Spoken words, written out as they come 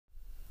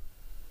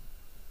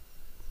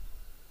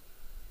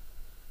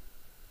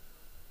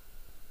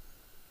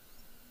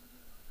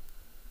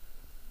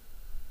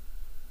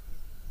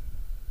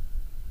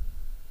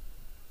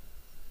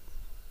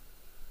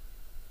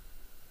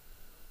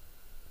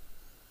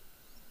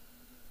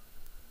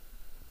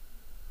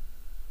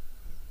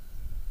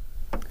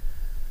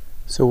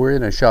So we're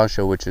in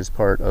Ishasha, which is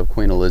part of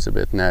Queen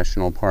Elizabeth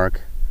National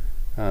Park.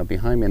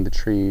 Behind me in the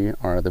tree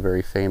are the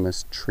very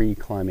famous tree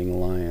climbing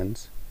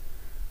lions.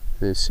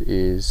 This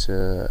is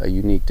a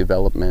unique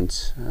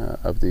development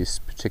of this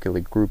particular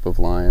group of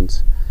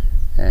lions,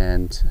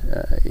 and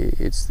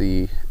it's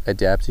the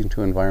adapting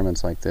to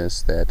environments like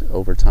this that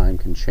over time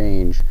can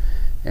change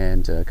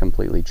and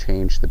completely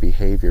change the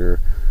behavior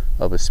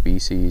of a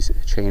species,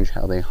 change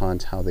how they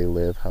hunt, how they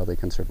live, how they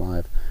can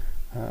survive.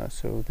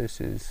 So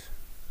this is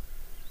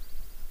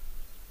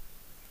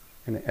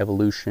an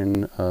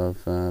evolution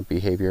of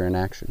behavior and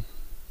action.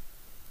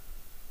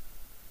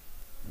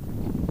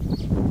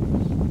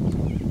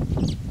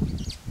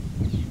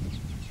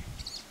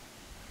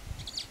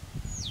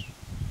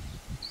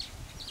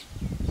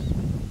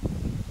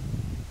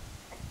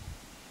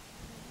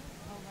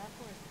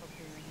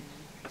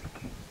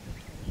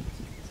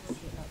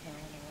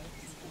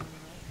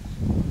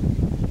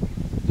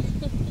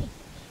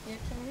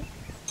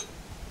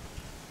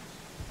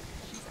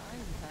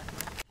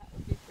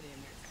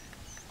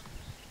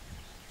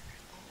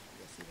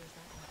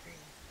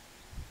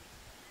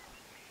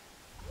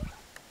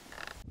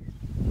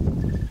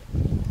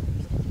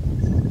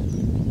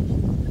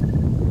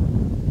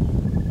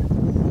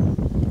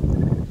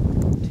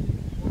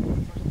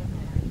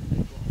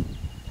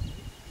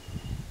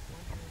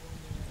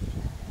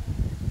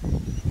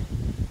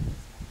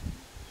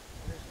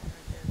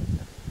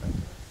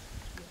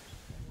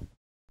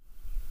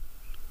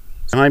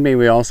 Behind me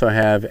we also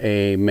have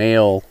a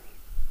male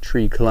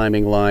tree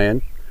climbing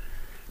lion,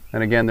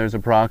 and again there's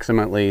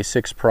approximately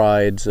 6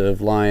 prides of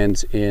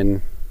lions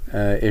in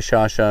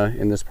Ishasha,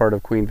 in this part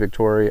of Queen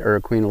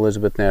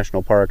Elizabeth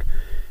National Park,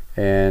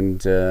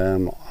 and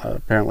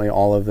apparently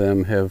all of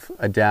them have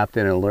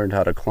adapted and learned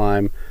how to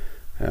climb.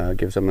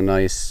 Gives them a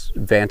nice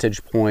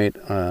vantage point,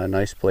 a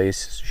nice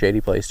place,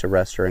 shady place to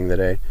rest during the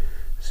day.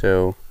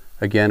 So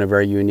again, a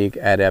very unique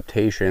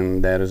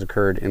adaptation that has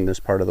occurred in this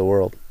part of the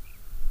world.